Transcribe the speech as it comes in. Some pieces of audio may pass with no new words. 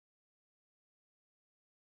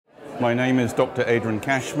My name is Dr. Adrian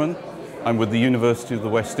Cashman. I'm with the University of the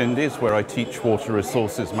West Indies, where I teach water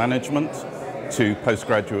resources management to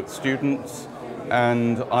postgraduate students,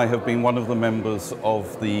 and I have been one of the members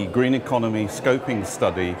of the Green Economy Scoping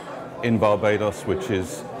Study in Barbados, which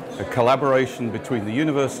is a collaboration between the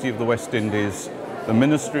University of the West Indies, the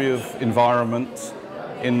Ministry of Environment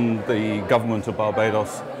in the government of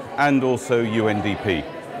Barbados, and also UNDP.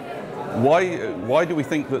 Why do we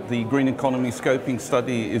think that the Green Economy Scoping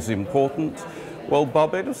Study is important? Well,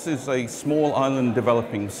 Barbados is a small island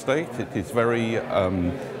developing state. It is very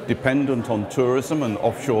dependent on tourism and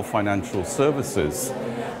offshore financial services.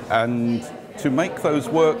 And to make those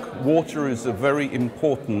work, water is a very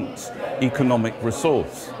important economic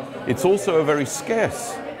resource. It's also a very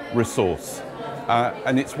scarce resource.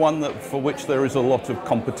 And it's one for which there is a lot of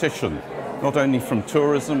competition, not only from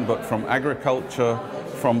tourism, but from agriculture,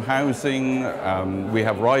 from housing. We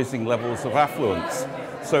have rising levels of affluence.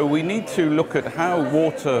 So we need to look at how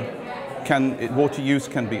water use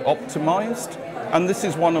can be optimized. And this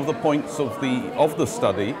is one of the points of the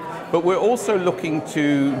study. But we're also looking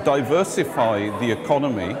to diversify the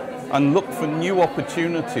economy and look for new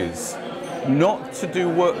opportunities, not to do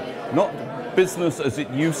work, not business as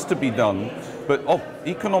it used to be done, but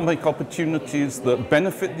economic opportunities that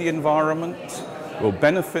benefit the environment, will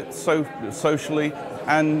benefit socially,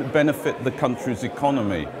 and benefit the country's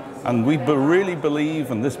economy. And we really believe,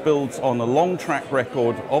 and this builds on a long track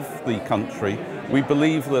record of the country, we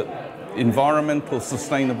believe that environmental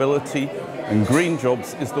sustainability and green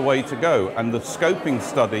jobs is the way to go. And the scoping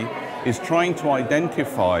study is trying to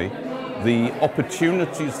identify the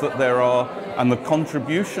opportunities that there are and the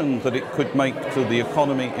contribution that it could make to the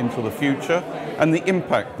economy into the future, and the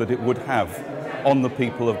impact that it would have on the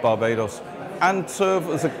people of Barbados, and serve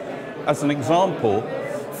as an example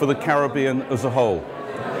for the Caribbean as a whole.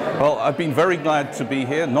 Well, I've been very glad to be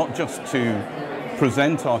here, not just to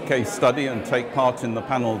present our case study and take part in the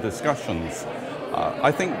panel discussions.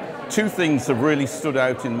 I think two things have really stood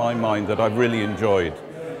out in my mind that I've really enjoyed.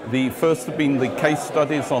 The first have been the case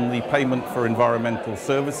studies on the payment for environmental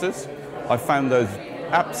services. I found those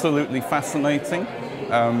absolutely fascinating.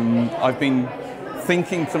 I've been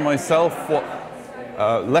thinking to myself, what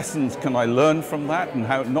lessons can I learn from that, and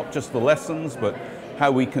how not just the lessons, but how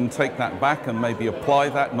we can take that back and maybe apply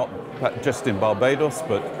that, not just in Barbados,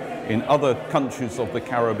 but in other countries of the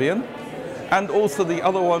Caribbean. And also the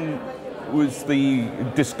other one was the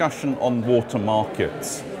discussion on water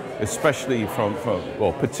markets, especially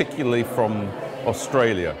particularly from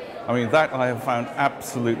Australia. I mean, that I have found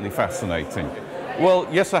absolutely fascinating. Well,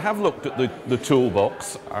 yes, I have looked at the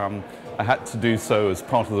toolbox. I had to do so as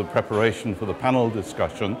part of the preparation for the panel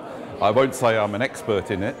discussion. I won't say I'm an expert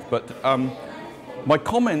in it, but my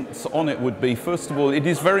comments on it would be, first of all, it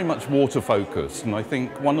is very much water focused, and I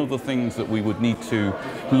think one of the things that we would need to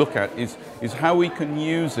look at is how we can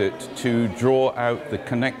use it to draw out the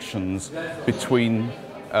connections between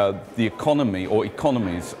the economy or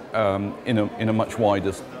economies in a much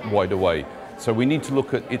wider way. So we need to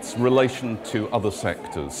look at its relation to other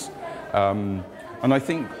sectors. And I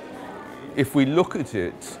think if we look at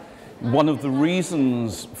it, one of the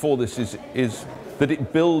reasons for this is that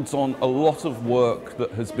it builds on a lot of work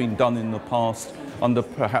that has been done in the past under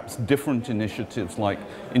perhaps different initiatives like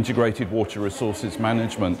integrated water resources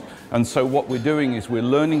management. And so what we're doing is we're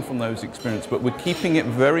learning from those experiences, but we're keeping it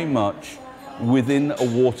very much within a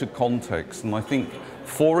water context. And I think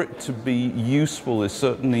for it to be useful is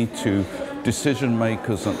certainly to decision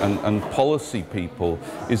makers and policy people,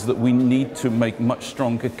 is that we need to make much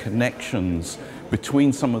stronger connections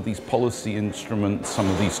between some of these policy instruments, some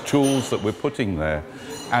of these tools that we're putting there,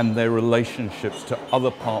 and their relationships to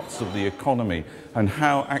other parts of the economy, and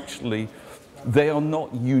how actually they are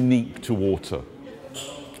not unique to water.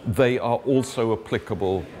 They are also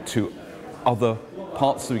applicable to other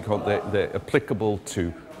parts of the economy. They're applicable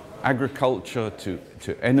to agriculture, to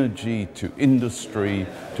energy, to industry,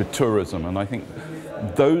 to tourism. And I think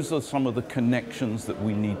those are some of the connections that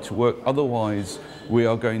we need to work. Otherwise, we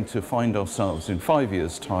are going to find ourselves in 5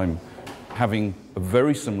 years' time having a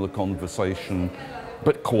very similar conversation,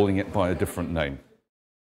 but calling it by a different name.